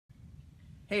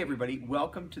Hey everybody,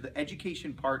 welcome to the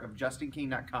education part of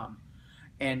justinkain.com.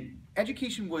 And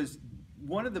education was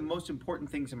one of the most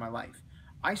important things in my life.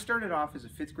 I started off as a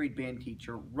fifth grade band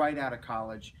teacher right out of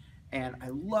college, and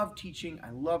I love teaching. I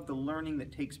love the learning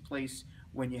that takes place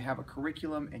when you have a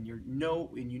curriculum and you know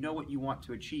what you want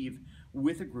to achieve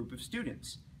with a group of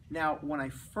students. Now, when I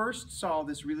first saw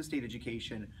this real estate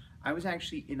education, I was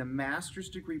actually in a master's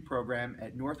degree program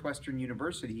at Northwestern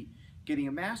University, getting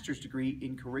a master's degree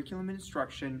in curriculum and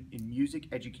instruction in music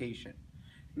education.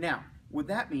 Now, what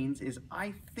that means is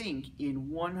I think in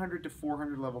 100 to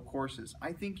 400 level courses.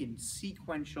 I think in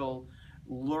sequential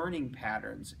learning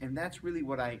patterns, and that's really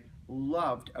what I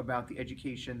loved about the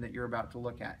education that you're about to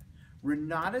look at.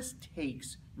 Renatus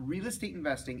takes real estate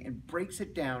investing and breaks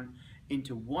it down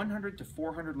into 100 to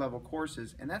 400 level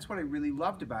courses, and that's what I really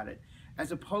loved about it,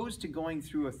 as opposed to going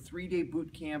through a 3-day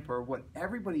boot camp or what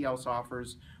everybody else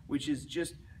offers, which is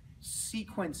just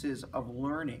sequences of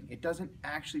learning. It doesn't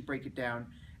actually break it down,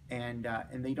 and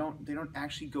they don't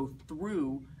actually go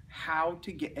through how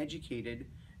to get educated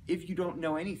if you don't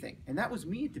know anything. And that was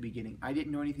me at the beginning. I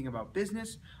didn't know anything about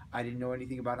business. I didn't know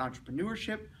anything about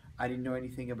entrepreneurship. I didn't know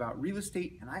anything about real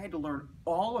estate, and I had to learn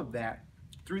all of that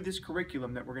through this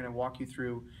curriculum that we're going to walk you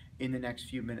through in the next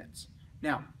few minutes.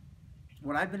 Now,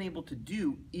 what I've been able to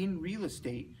do in real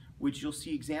estate, which you'll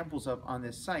see examples of on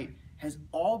this site, has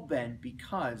all been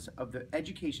because of the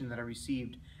education that I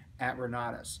received at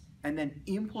Renatus, and then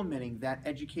implementing that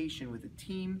education with a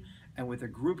team and with a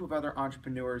group of other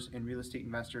entrepreneurs and real estate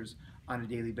investors on a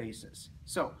daily basis.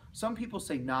 So some people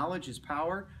say knowledge is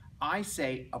power. I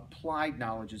say applied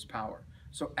knowledge is power.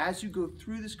 So as you go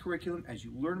through this curriculum, as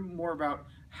you learn more about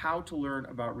how to learn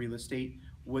about real estate,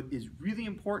 what is really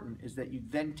important is that you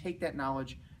then take that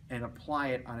knowledge and apply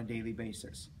it on a daily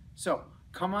basis. So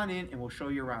come on in and we'll show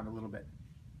you around a little bit.